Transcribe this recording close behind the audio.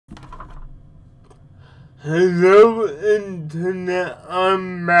Hello Internet,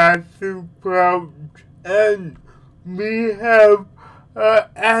 I'm Matthew Crouch, and we have an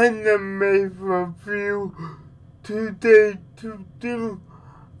anime review today to do.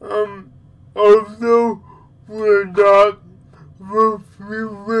 Although we're not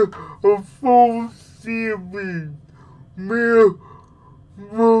reviewing a full series, we're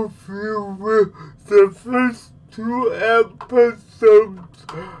reviewing the first two episodes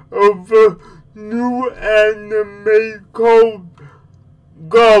of a new anime called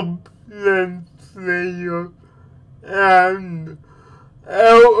Goblin Slayer, and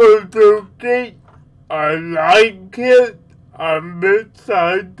out of the gate, I like it. I'm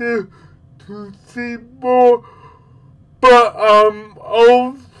excited to see more, but I'm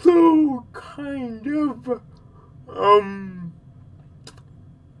also kind of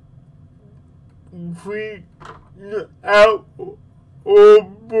freaked out or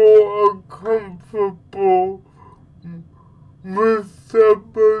more uncomfortable with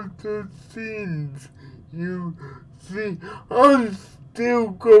some of the scenes you see. I'm still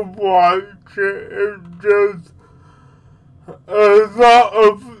gonna watch it. It's just a lot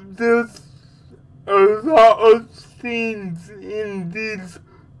of scenes in these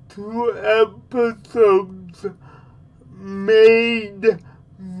two episodes made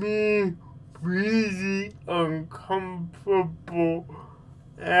me really uncomfortable,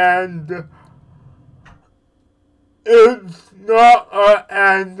 and it's not an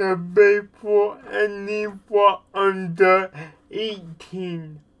anime for anyone under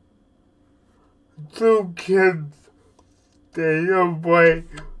 18. So kids, stay away.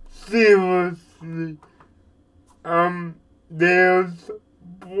 Seriously. There's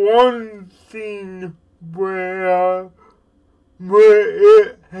one scene where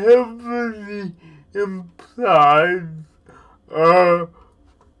it heavily implies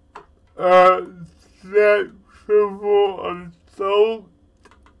sexual assault,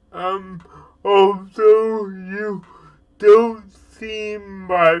 although you don't see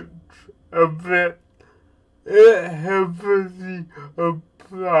much of it. It heavily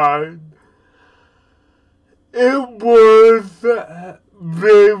applied. It was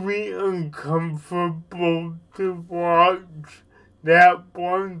very uncomfortable to watch that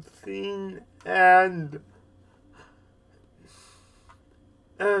one scene, and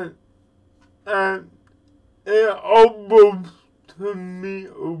it almost took me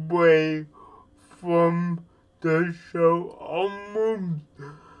away from the show. Almost.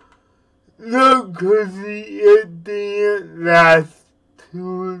 Luckily, it didn't last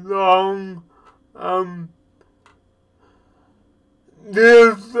too long.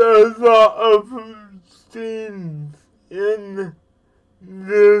 There's a lot of scenes in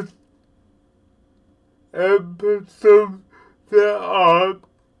this episode that are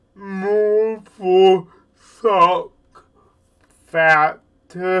more for shock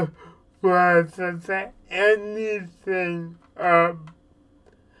factor rather than anything.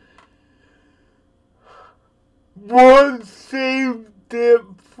 What saved it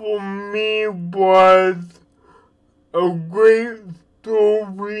for me was a great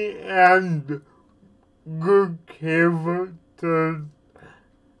story and good characters.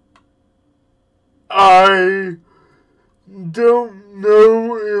 I don't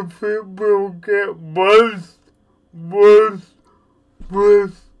know if it will get worse with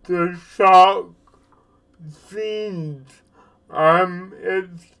the shock scenes. I'm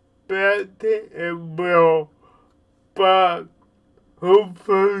expecting it will, but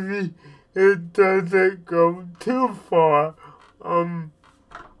hopefully it doesn't go too far.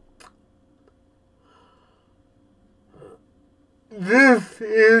 This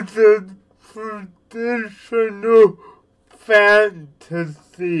is a traditional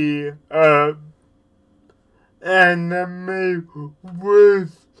fantasy anime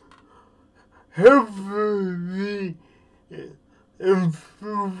with heavily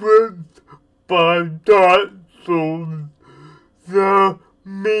influenced by Dark Souls. The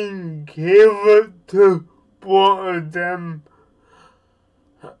main character, one of them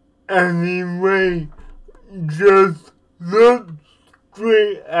anyway, just looks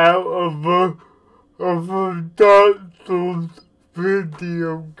straight out of a Dark Souls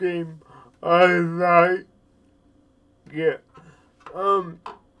video game. I like it. And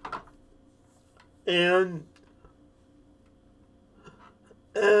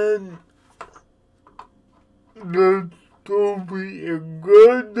the story is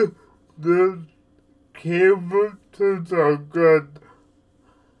good, the characters are good,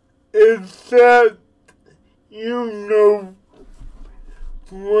 except,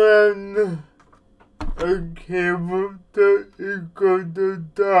 when a character is going to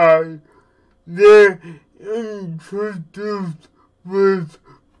die, there introduced with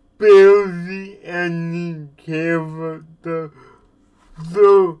barely any character.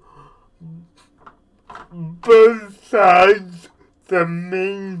 So, besides the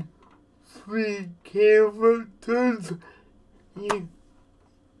main three characters, you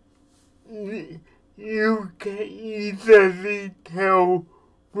can easily tell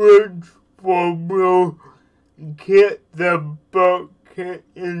which one will get the bucket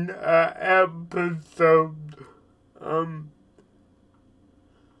in an episode.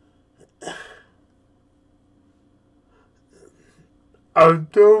 I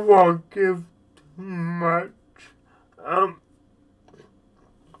don't want to give too much,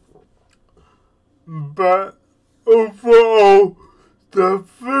 but overall, the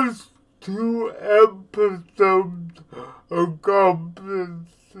first two episodes of Goblin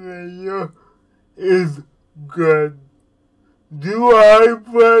Slayer is good. Do I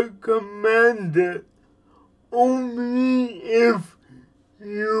recommend it? Only if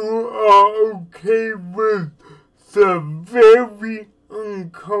you are okay with some very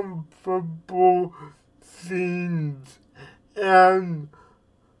uncomfortable scenes and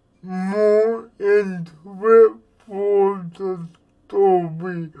more into it for the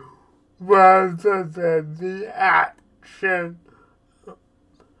story rather than the action.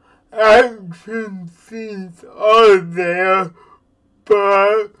 Action scenes are there,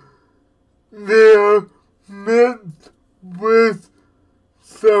 but they're mixed with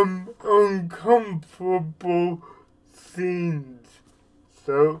some uncomfortable scenes.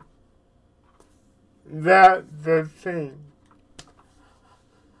 So, that's the thing.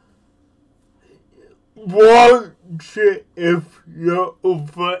 Watch it if you're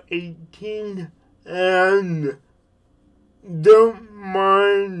over 18 and don't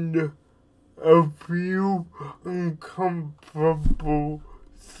mind a few uncomfortable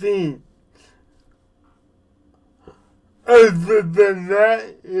scenes. Other than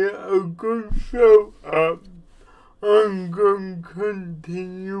that, it's a good show. I'm going to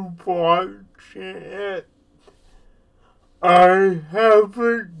continue watching it. I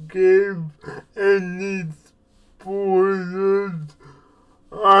haven't gave any spoilers.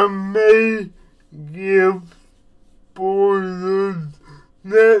 I may give spoilers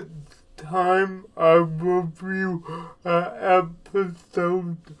next time I review an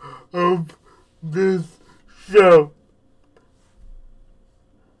episode of this show.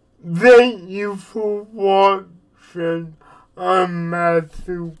 Thank you for watching. I'm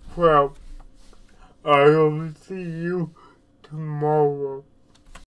Matthew Kraut. I will see you tomorrow.